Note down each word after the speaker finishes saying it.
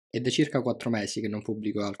È da circa 4 mesi che non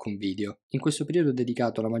pubblico alcun video. In questo periodo ho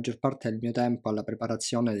dedicato la maggior parte del mio tempo alla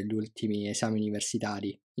preparazione degli ultimi esami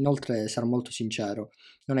universitari. Inoltre, sarò molto sincero,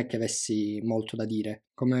 non è che avessi molto da dire.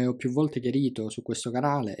 Come ho più volte chiarito su questo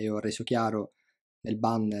canale e ho reso chiaro nel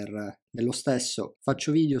banner dello stesso,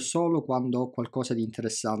 faccio video solo quando ho qualcosa di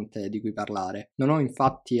interessante di cui parlare. Non ho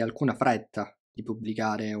infatti alcuna fretta di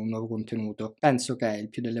pubblicare un nuovo contenuto. Penso che il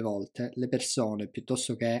più delle volte le persone,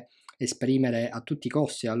 piuttosto che esprimere a tutti i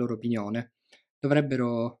costi la loro opinione,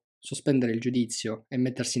 dovrebbero sospendere il giudizio e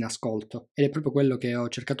mettersi in ascolto. Ed è proprio quello che ho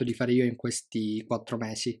cercato di fare io in questi 4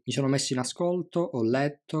 mesi. Mi sono messo in ascolto, ho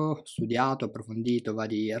letto, studiato, approfondito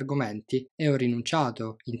vari argomenti e ho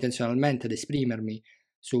rinunciato intenzionalmente ad esprimermi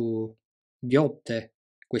su ghiotte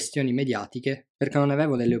questioni mediatiche perché non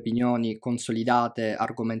avevo delle opinioni consolidate,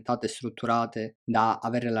 argomentate e strutturate da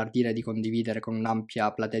avere l'ardire di condividere con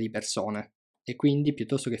un'ampia platea di persone. E quindi,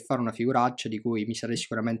 piuttosto che fare una figuraccia di cui mi sarei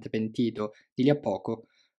sicuramente pentito di lì a poco,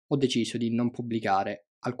 ho deciso di non pubblicare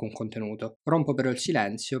alcun contenuto. Rompo però il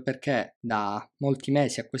silenzio perché da molti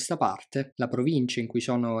mesi a questa parte la provincia in cui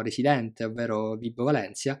sono residente, ovvero Vibo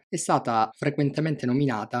Valentia, è stata frequentemente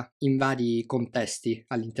nominata in vari contesti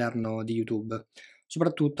all'interno di YouTube,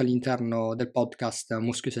 soprattutto all'interno del podcast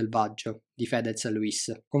Muschio Selvaggio di Fedez e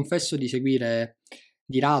Luis. Confesso di seguire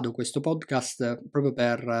di rado questo podcast proprio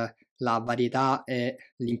per la varietà e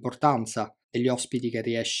l'importanza degli ospiti che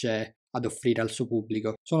riesce ad offrire al suo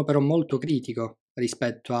pubblico. Sono però molto critico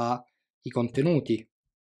rispetto ai contenuti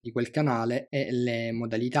di quel canale e le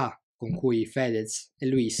modalità con cui Fedez e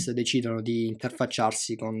Luis decidono di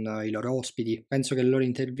interfacciarsi con i loro ospiti. Penso che le loro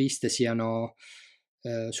interviste siano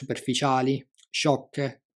superficiali,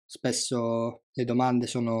 sciocche, spesso le domande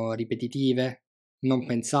sono ripetitive, non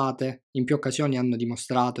pensate, in più occasioni hanno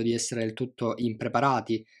dimostrato di essere del tutto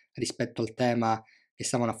impreparati rispetto al tema che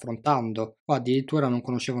stavano affrontando, o addirittura non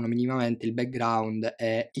conoscevano minimamente il background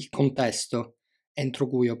e il contesto entro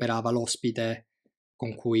cui operava l'ospite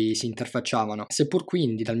con cui si interfacciavano. Seppur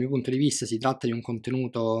quindi dal mio punto di vista si tratta di un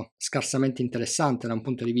contenuto scarsamente interessante da un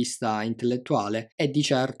punto di vista intellettuale, è di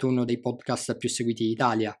certo uno dei podcast più seguiti in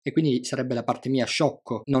Italia e quindi sarebbe da parte mia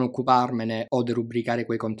sciocco non occuparmene o derubricare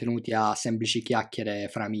quei contenuti a semplici chiacchiere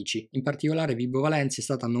fra amici. In particolare Vibo Valentia è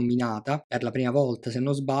stata nominata per la prima volta, se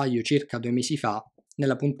non sbaglio, circa 2 mesi fa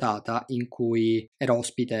nella puntata in cui era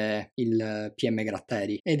ospite il PM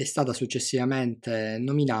Gratteri ed è stata successivamente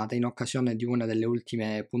nominata in occasione di una delle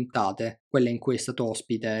ultime puntate, quella in cui è stato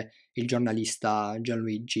ospite il giornalista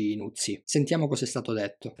Gianluigi Nuzzi. Sentiamo cosa è stato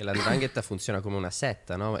detto. E la 'Ndrangheta funziona come una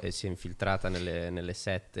setta, no? E si è infiltrata nelle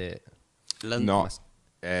sette. No,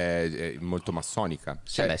 è molto massonica.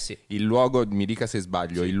 Cioè, beh, sì. Il luogo, mi dica se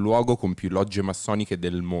sbaglio, il luogo con più logge massoniche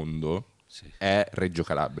del mondo è Reggio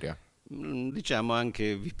Calabria. Diciamo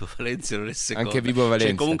anche Vibo Valentia non è seconda. Anche Vibo Valentia.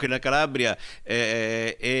 Cioè, comunque la Calabria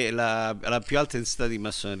è la più alta densità di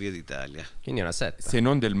massoneria d'Italia. Quindi è una setta. Se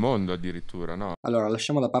non del mondo addirittura, no? Allora,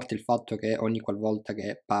 lasciamo da parte il fatto che ogni qualvolta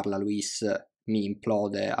che parla Luis mi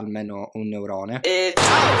implode almeno un neurone.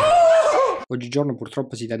 Oggigiorno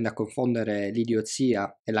purtroppo si tende a confondere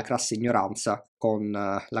l'idiozia e la crassa ignoranza con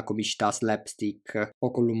la comicità slapstick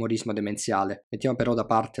o con l'umorismo demenziale. Mettiamo però da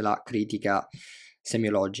parte la critica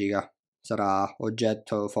semiologica. Sarà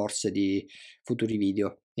oggetto forse di futuri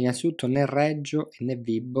video. Innanzitutto né Reggio né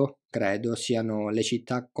Vibo credo siano le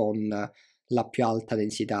città con la più alta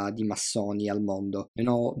densità di massoni al mondo. Non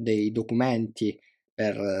ho dei documenti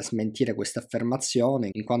per smentire questa affermazione,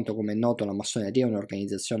 in quanto come è noto la massoneria è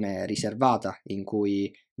un'organizzazione riservata in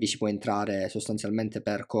cui vi si può entrare sostanzialmente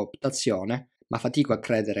per cooptazione, ma fatico a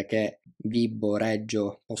credere che Vibo,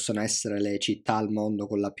 Reggio possano essere le città al mondo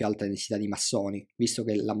con la più alta densità di massoni, visto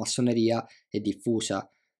che la massoneria è diffusa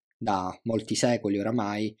da molti secoli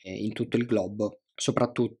oramai in tutto il globo,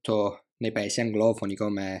 soprattutto nei paesi anglofoni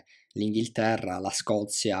come l'Inghilterra, la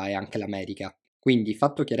Scozia e anche l'America. Quindi,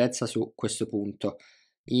 fatto chiarezza su questo punto,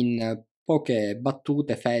 in poche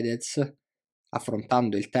battute Fedez,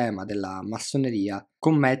 affrontando il tema della massoneria,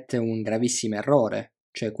 commette un gravissimo errore,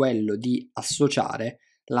 cioè quello di associare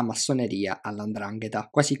la massoneria all''Ndrangheta,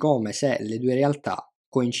 quasi come se le due realtà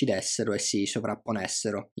coincidessero e si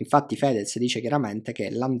sovrapponessero. Infatti Fedez dice chiaramente che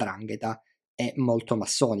l''Ndrangheta è molto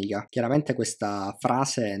massonica. Chiaramente questa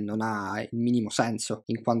frase non ha il minimo senso,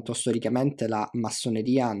 in quanto storicamente la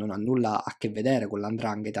massoneria non ha nulla a che vedere con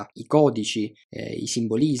l''Ndrangheta. I codici, i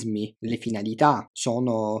simbolismi, le finalità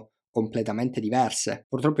sono completamente diverse.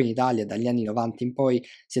 Purtroppo in Italia dagli anni 90 in poi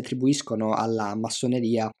si attribuiscono alla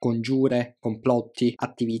massoneria congiure, complotti,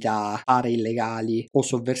 attività pare illegali o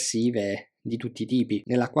sovversive di tutti i tipi.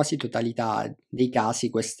 Nella quasi totalità dei casi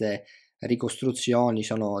queste ricostruzioni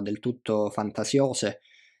sono del tutto fantasiose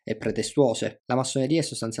e pretestuose. La massoneria è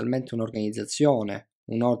sostanzialmente un'organizzazione,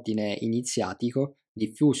 un ordine iniziatico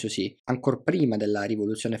diffusosi ancor prima della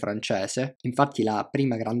Rivoluzione francese. Infatti la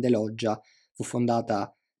prima grande loggia fu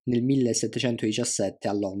fondata nel 1717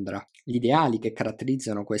 a Londra. Gli ideali che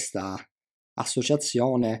caratterizzano questa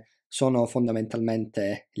associazione sono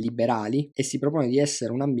fondamentalmente liberali e si propone di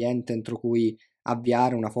essere un ambiente entro cui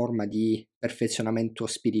avviare una forma di perfezionamento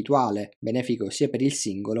spirituale, benefico sia per il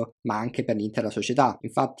singolo ma anche per l'intera società.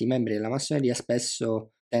 Infatti i membri della massoneria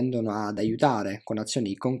spesso tendono ad aiutare con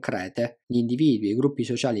azioni concrete gli individui e i gruppi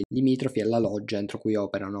sociali limitrofi alla loggia entro cui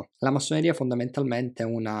operano. La massoneria fondamentalmente è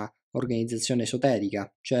una organizzazione esoterica,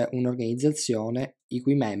 cioè un'organizzazione i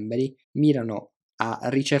cui membri mirano a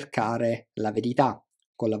ricercare la verità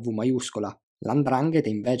con la V maiuscola. L'Ndrangheta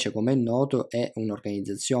invece, come è noto, è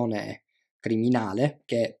un'organizzazione criminale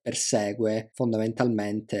che persegue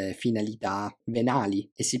fondamentalmente finalità venali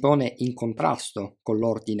e si pone in contrasto con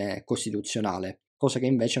l'ordine costituzionale, cosa che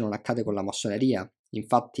invece non accade con la massoneria.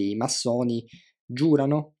 Infatti i massoni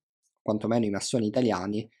giurano, quantomeno i massoni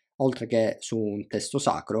italiani, oltre che su un testo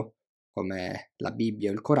sacro, come la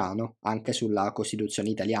Bibbia o il Corano, anche sulla Costituzione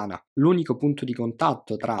italiana. L'unico punto di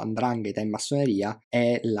contatto tra 'Ndrangheta e massoneria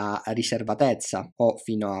è la riservatezza, o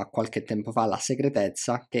fino a qualche tempo fa la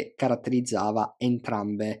segretezza, che caratterizzava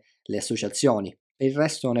entrambe le associazioni. Per il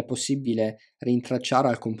resto non è possibile rintracciare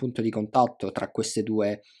alcun punto di contatto tra queste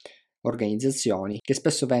due organizzazioni, che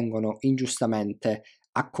spesso vengono ingiustamente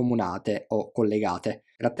accomunate o collegate.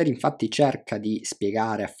 Gratteri infatti cerca di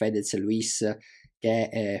spiegare a Fedez e Luis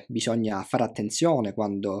che bisogna fare attenzione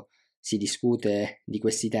quando si discute di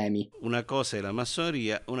questi temi. Una cosa è la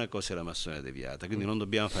massoneria, una cosa è la massoneria deviata, quindi non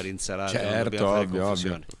dobbiamo fare insalate, non Certo, dobbiamo fare ovvio,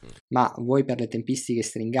 confusione. Ma vuoi per le tempistiche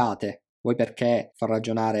stringate, vuoi perché far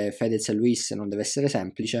ragionare Fedez e Luis non deve essere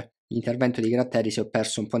semplice, l'intervento di Gratteri si è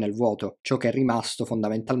perso un po' nel vuoto. Ciò che è rimasto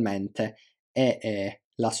fondamentalmente è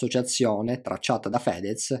l'associazione tracciata da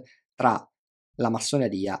Fedez tra la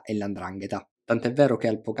massoneria e l'Ndrangheta. Tant'è vero che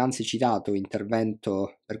al poc'anzi citato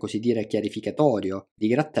intervento, per così dire, chiarificatorio di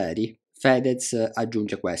Gratteri, Fedez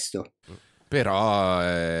aggiunge questo. Però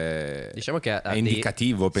Diciamo che è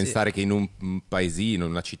indicativo sì. pensare che in un paesino,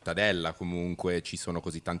 in una cittadella comunque ci sono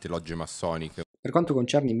così tante logge massoniche. Per quanto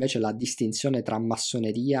concerne invece la distinzione tra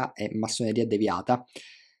massoneria e massoneria deviata,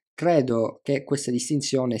 credo che questa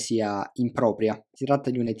distinzione sia impropria. Si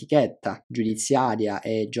tratta di un'etichetta giudiziaria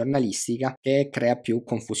e giornalistica che crea più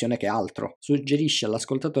confusione che altro. Suggerisce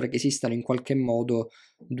all'ascoltatore che esistano in qualche modo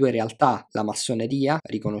due realtà: la massoneria,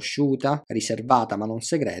 riconosciuta, riservata ma non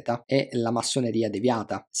segreta, e la massoneria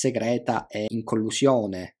deviata, segreta e in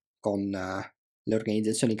collusione con le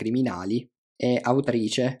organizzazioni criminali e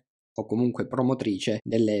autrice o comunque promotrice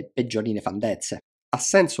delle peggiori nefandezze. Ha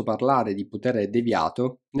senso parlare di potere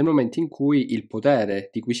deviato nel momento in cui il potere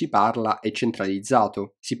di cui si parla è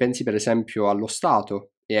centralizzato. Si pensi per esempio allo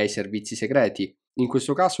Stato e ai servizi segreti. In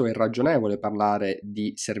questo caso è ragionevole parlare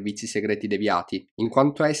di servizi segreti deviati, in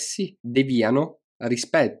quanto essi deviano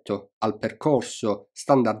rispetto al percorso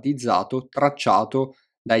standardizzato tracciato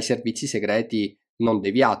dai servizi segreti non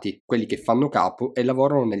deviati, quelli che fanno capo e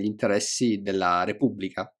lavorano negli interessi della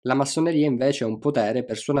Repubblica. La massoneria invece è un potere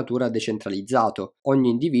per sua natura decentralizzato.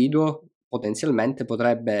 Ogni individuo potenzialmente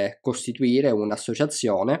potrebbe costituire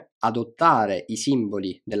un'associazione, adottare i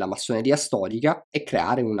simboli della massoneria storica e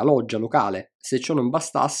creare una loggia locale. Se ciò non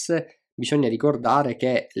bastasse, bisogna ricordare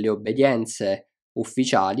che le obbedienze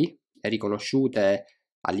ufficiali, riconosciute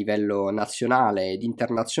a livello nazionale ed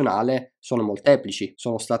internazionale, sono molteplici,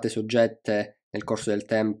 sono state soggette nel corso del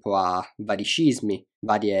tempo a vari scismi,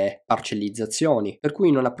 varie parcellizzazioni, per cui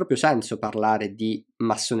non ha proprio senso parlare di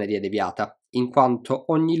massoneria deviata, in quanto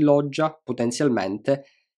ogni loggia potenzialmente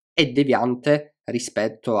è deviante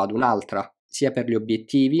rispetto ad un'altra, sia per gli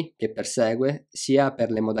obiettivi che persegue, sia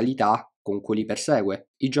per le modalità con cui li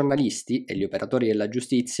persegue. I giornalisti e gli operatori della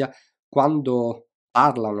giustizia, quando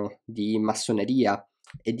parlano di massoneria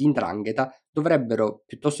e di 'Ndrangheta, dovrebbero,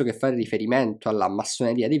 piuttosto che fare riferimento alla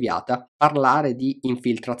massoneria deviata, parlare di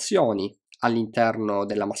infiltrazioni all'interno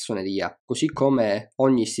della massoneria. Così come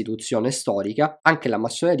ogni istituzione storica, anche la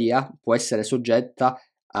massoneria può essere soggetta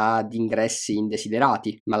ad ingressi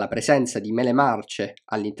indesiderati, ma la presenza di mele marce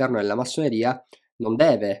all'interno della massoneria non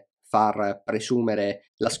deve far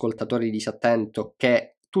presumere l'ascoltatore disattento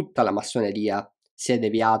che tutta la massoneria sia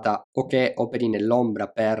deviata o che operi nell'ombra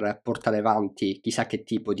per portare avanti chissà che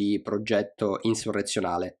tipo di progetto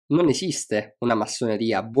insurrezionale. Non esiste una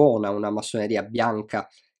massoneria buona, una massoneria bianca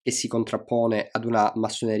che si contrappone ad una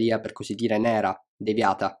massoneria per così dire nera,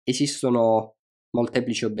 deviata. Esistono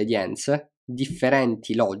molteplici obbedienze,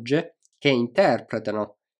 differenti logge che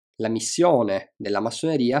interpretano la missione della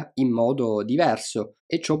massoneria in modo diverso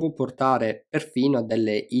e ciò può portare perfino a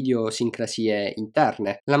delle idiosincrasie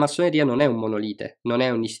interne. La massoneria non è un monolite, non è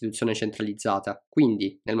un'istituzione centralizzata,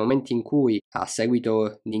 quindi nel momento in cui, a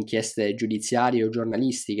seguito di inchieste giudiziarie o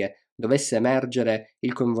giornalistiche, dovesse emergere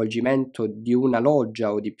il coinvolgimento di una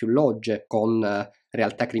loggia o di più logge con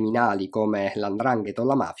realtà criminali come l''ndrangheta o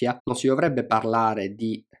la mafia, non si dovrebbe parlare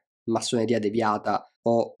di massoneria deviata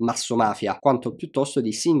o massomafia, quanto piuttosto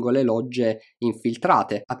di singole logge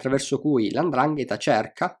infiltrate, attraverso cui l''ndrangheta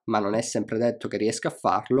cerca, ma non è sempre detto che riesca a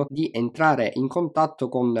farlo, di entrare in contatto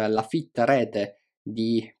con la fitta rete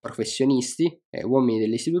di professionisti e uomini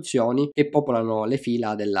delle istituzioni che popolano le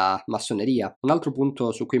fila della massoneria. Un altro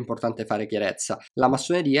punto su cui è importante fare chiarezza: la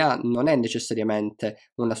massoneria non è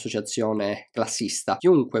necessariamente un'associazione classista,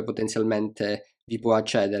 chiunque potenzialmente vi può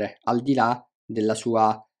accedere, al di là della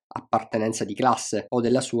sua appartenenza di classe o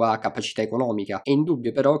della sua capacità economica. È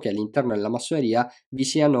indubbio però che all'interno della massoneria vi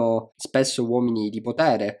siano spesso uomini di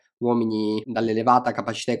potere, uomini dall'elevata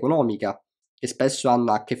capacità economica, che spesso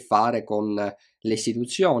hanno a che fare con le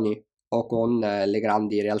istituzioni o con le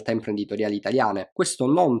grandi realtà imprenditoriali italiane. Questo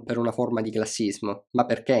non per una forma di classismo, ma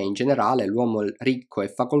perché in generale l'uomo ricco e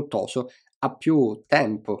facoltoso ha più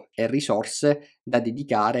tempo e risorse da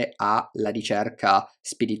dedicare alla ricerca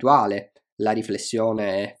spirituale, la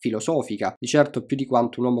riflessione filosofica, di certo più di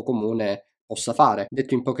quanto un uomo comune possa fare.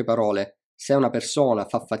 Detto in poche parole, se una persona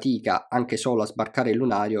fa fatica anche solo a sbarcare il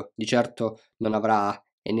lunario, di certo non avrà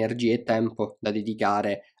energie e tempo da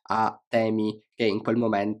dedicare a temi che in quel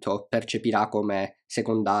momento percepirà come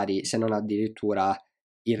secondari, se non addirittura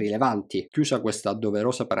irrilevanti. Chiusa questa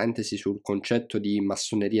doverosa parentesi sul concetto di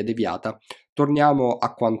massoneria deviata, torniamo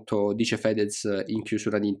a quanto dice Fedez in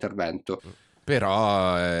chiusura di intervento.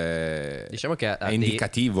 Però diciamo che è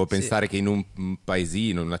indicativo pensare sì, che in un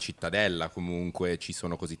paesino, in una cittadella comunque ci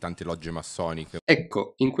sono così tante logge massoniche.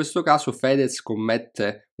 Ecco, in questo caso Fedez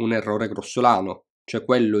commette un errore grossolano, cioè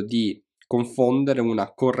quello di confondere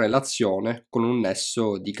una correlazione con un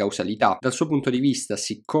nesso di causalità. Dal suo punto di vista,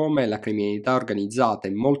 siccome la criminalità organizzata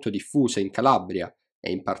è molto diffusa in Calabria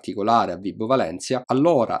e in particolare a Vibo Valentia,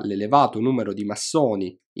 allora l'elevato numero di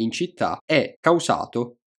massoni in città è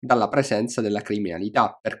causato dalla presenza della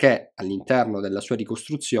criminalità, perché all'interno della sua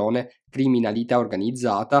ricostruzione criminalità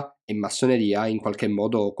organizzata e massoneria in qualche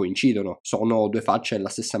modo coincidono, sono due facce della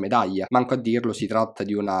stessa medaglia. Manco a dirlo, si tratta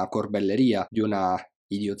di una corbelleria, di una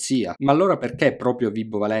idiozia. Ma allora perché proprio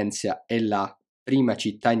Vibo Valentia è la prima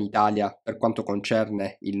città in Italia per quanto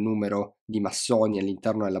concerne il numero di massoni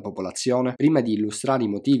all'interno della popolazione? Prima di illustrare i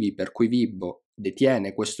motivi per cui Vibo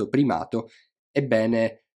detiene questo primato, è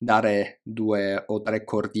bene dare 2 o 3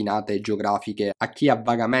 coordinate geografiche a chi ha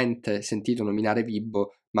vagamente sentito nominare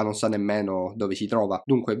Vibo ma non sa nemmeno dove si trova.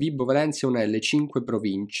 Dunque, Vibo Valentia è una delle 5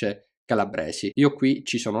 province calabresi. Io qui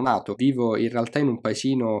ci sono nato, vivo in realtà in un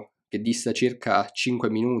paesino che dista circa 5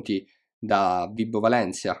 minuti da Vibo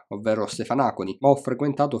Valentia, ovvero Stefanaconi, ma ho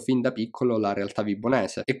frequentato fin da piccolo la realtà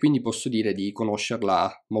vibonese e quindi posso dire di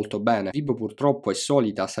conoscerla molto bene. Vibo purtroppo è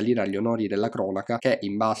solita salire agli onori della cronaca, che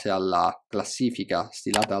in base alla classifica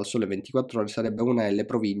stilata dal Sole 24 Ore sarebbe una delle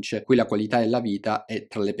province cui la qualità della vita è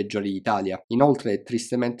tra le peggiori d'Italia. Inoltre è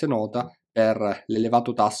tristemente nota per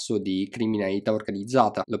l'elevato tasso di criminalità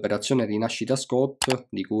organizzata. L'operazione Rinascita Scott,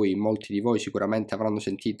 di cui molti di voi sicuramente avranno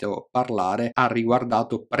sentito parlare, ha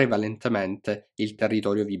riguardato prevalentemente il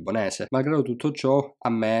territorio vibonese. Malgrado tutto ciò, a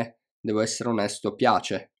me, devo essere onesto,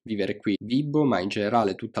 piace vivere qui. Vibo, ma in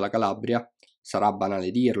generale tutta la Calabria, sarà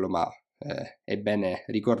banale dirlo, ma è bene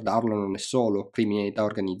ricordarlo, non è solo criminalità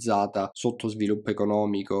organizzata, sottosviluppo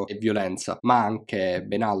economico e violenza, ma anche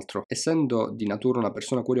ben altro. Essendo di natura una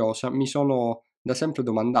persona curiosa, mi sono da sempre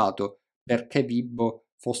domandato perché Vibo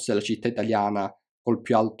fosse la città italiana col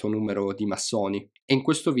più alto numero di massoni, e in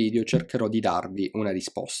questo video cercherò di darvi una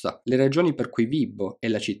risposta. Le ragioni per cui Vibo è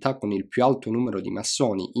la città con il più alto numero di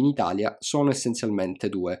massoni in Italia sono essenzialmente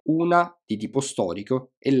due, una di tipo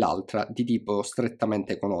storico e l'altra di tipo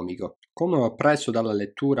strettamente economico. Come ho appreso dalla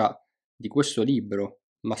lettura di questo libro,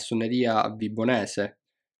 Massoneria vibonese,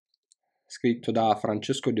 scritto da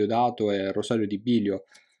Francesco Diodato e Rosario Di Bilio,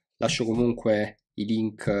 lascio comunque i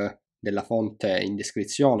link della fonte in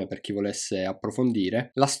descrizione per chi volesse approfondire.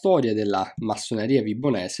 La storia della massoneria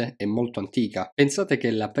vibonese è molto antica. Pensate che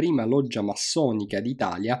la prima loggia massonica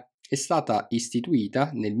d'Italia è stata istituita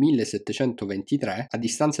nel 1723, a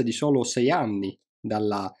distanza di solo 6 anni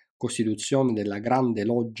dalla costituzione della Grande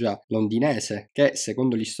Loggia londinese, che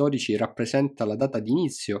secondo gli storici rappresenta la data di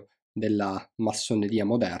inizio della massoneria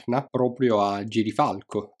moderna, proprio a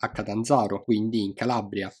Girifalco, a Catanzaro, quindi in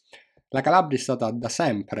Calabria. La Calabria è stata da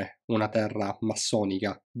sempre una terra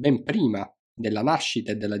massonica, ben prima della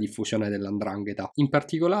nascita e della diffusione della 'Ndrangheta. In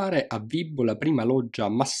particolare a Vibo la prima loggia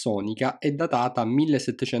massonica è datata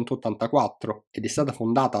 1784 ed è stata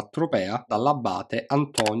fondata a Tropea dall'abate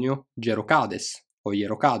Antonio Gerocades o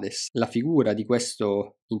Hierocades. La figura di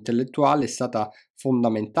questo intellettuale è stata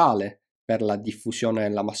fondamentale per la diffusione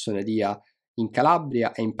della massoneria in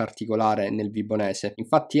Calabria e in particolare nel vibonese.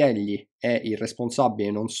 Infatti egli è il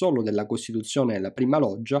responsabile non solo della costituzione della prima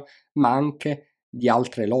loggia, ma anche di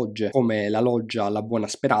altre logge, come la loggia La Buona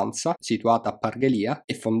Speranza, situata a Parghelia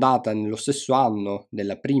e fondata nello stesso anno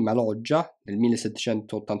della prima loggia, nel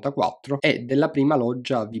 1784, e della prima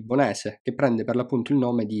loggia vibonese, che prende per l'appunto il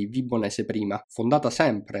nome di Vibonese Prima, fondata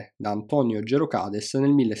sempre da Antonio Gerocades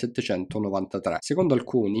nel 1793. Secondo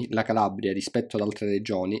alcuni, la Calabria, rispetto ad altre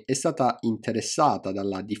regioni, è stata interessata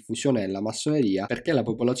dalla diffusione della massoneria perché la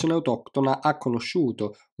popolazione autoctona ha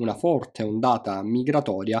conosciuto una forte ondata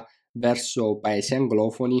migratoria verso paesi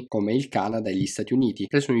anglofoni come il Canada e gli Stati Uniti.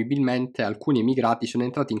 Presumibilmente alcuni emigrati sono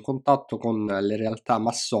entrati in contatto con le realtà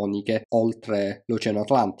massoniche oltre l'Oceano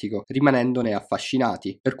Atlantico, rimanendone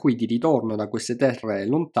affascinati, per cui di ritorno da queste terre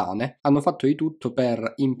lontane hanno fatto di tutto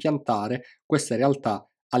per impiantare queste realtà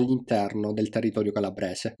all'interno del territorio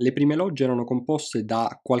calabrese. Le prime logge erano composte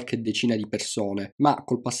da qualche decina di persone, ma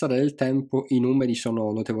col passare del tempo i numeri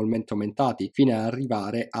sono notevolmente aumentati fino ad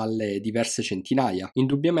arrivare alle diverse centinaia.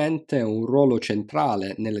 Indubbiamente un ruolo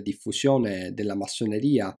centrale nella diffusione della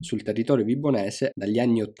massoneria sul territorio vibonese dagli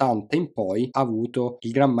anni 80 in poi ha avuto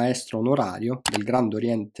il gran maestro onorario del Grande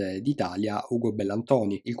Oriente d'Italia, Ugo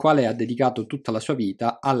Bellantoni, il quale ha dedicato tutta la sua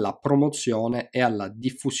vita alla promozione e alla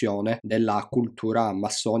diffusione della cultura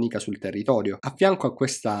massonica sul territorio. A fianco a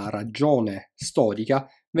questa ragione storica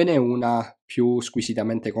ve n'è una più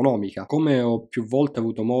squisitamente economica. Come ho più volte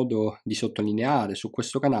avuto modo di sottolineare su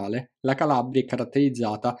questo canale, la Calabria è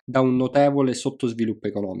caratterizzata da un notevole sottosviluppo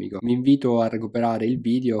economico. Vi invito a recuperare il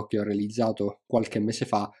video che ho realizzato qualche mese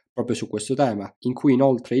fa proprio su questo tema, in cui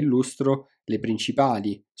inoltre illustro le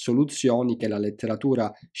principali soluzioni che la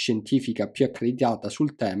letteratura scientifica più accreditata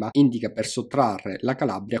sul tema indica per sottrarre la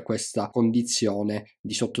Calabria a questa condizione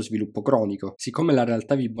di sottosviluppo cronico. Siccome la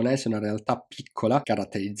realtà vibonese è una realtà piccola,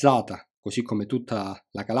 caratterizzata così come tutta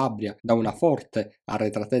la Calabria, da una forte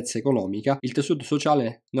arretratezza economica, il tessuto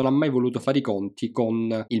sociale non ha mai voluto fare i conti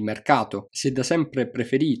con il mercato. Si è da sempre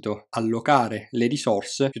preferito allocare le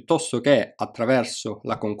risorse piuttosto che attraverso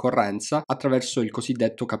la concorrenza, attraverso il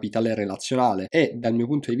cosiddetto capitale relazionale, e dal mio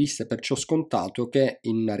punto di vista è perciò scontato che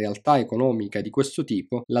in una realtà economica di questo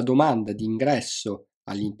tipo la domanda di ingresso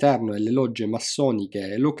all'interno delle logge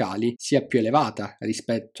massoniche locali sia più elevata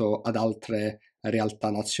rispetto ad altre realtà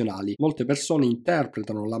nazionali. Molte persone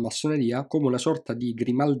interpretano la massoneria come una sorta di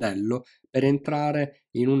grimaldello per entrare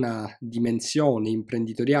in una dimensione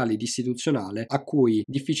imprenditoriale ed istituzionale a cui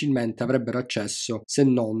difficilmente avrebbero accesso se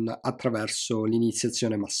non attraverso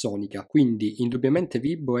l'iniziazione massonica. Quindi indubbiamente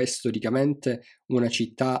Vibo è storicamente una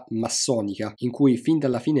città massonica in cui fin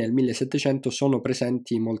dalla fine del 1700 sono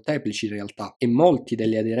presenti molteplici realtà e molti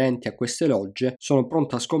degli aderenti a queste logge sono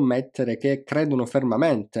pronti a scommettere che credono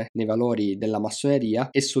fermamente nei valori della massoneria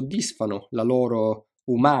e soddisfano la loro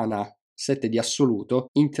umana sette di assoluto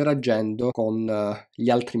interagendo con gli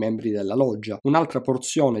altri membri della loggia. Un'altra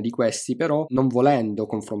porzione di questi però, non volendo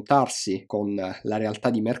confrontarsi con la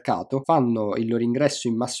realtà di mercato, fanno il loro ingresso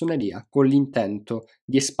in massoneria con l'intento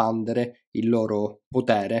di espandere il loro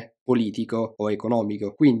potere politico o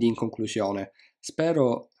economico. Quindi in conclusione,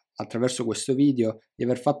 spero attraverso questo video di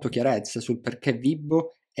aver fatto chiarezza sul perché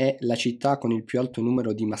Vibo è la città con il più alto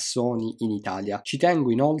numero di massoni in Italia. Ci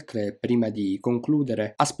tengo inoltre, prima di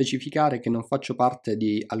concludere, a specificare che non faccio parte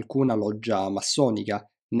di alcuna loggia massonica,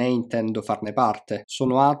 né intendo farne parte.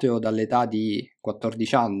 Sono ateo dall'età di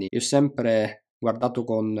 14 anni e ho sempre guardato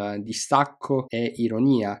con distacco e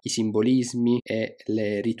ironia i simbolismi e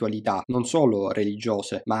le ritualità, non solo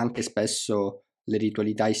religiose, ma anche spesso le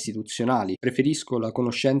ritualità istituzionali. Preferisco la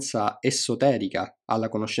conoscenza esoterica alla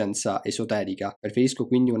conoscenza esoterica. Preferisco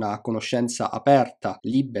quindi una conoscenza aperta,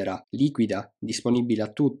 libera, liquida, disponibile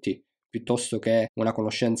a tutti, piuttosto che una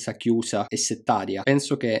conoscenza chiusa e settaria.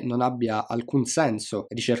 Penso che non abbia alcun senso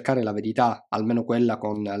ricercare la verità, almeno quella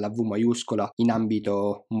con la V maiuscola, in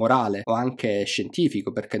ambito morale o anche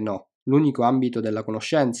scientifico, perché no? L'unico ambito della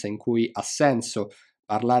conoscenza in cui ha senso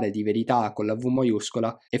parlare di verità con la V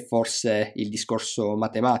maiuscola è forse il discorso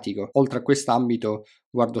matematico. Oltre a quest'ambito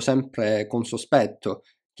guardo sempre con sospetto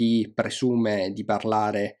chi presume di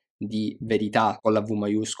parlare di verità con la V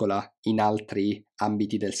maiuscola in altri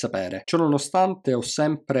ambiti del sapere. Ciononostante ho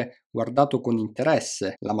sempre guardato con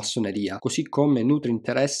interesse la massoneria, così come nutro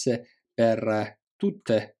interesse per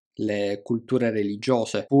tutte le culture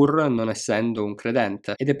religiose, pur non essendo un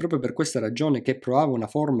credente, ed è proprio per questa ragione che provavo una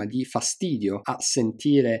forma di fastidio a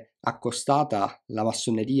sentire accostata la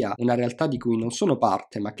massoneria, una realtà di cui non sono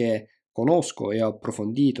parte ma che conosco e ho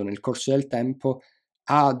approfondito nel corso del tempo,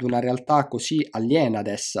 ad una realtà così aliena ad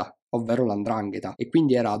essa, ovvero l''Ndrangheta, e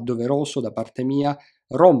quindi era doveroso da parte mia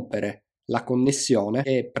rompere la connessione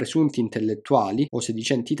che presunti intellettuali o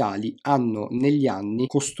sedicenti tali hanno negli anni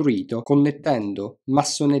costruito connettendo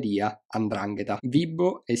massoneria a 'Ndrangheta.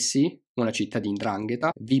 Vibo è sì una città di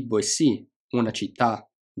 'Ndrangheta, Vibo è sì una città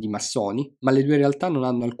di massoni, ma le due realtà non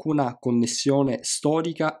hanno alcuna connessione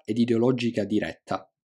storica ed ideologica diretta.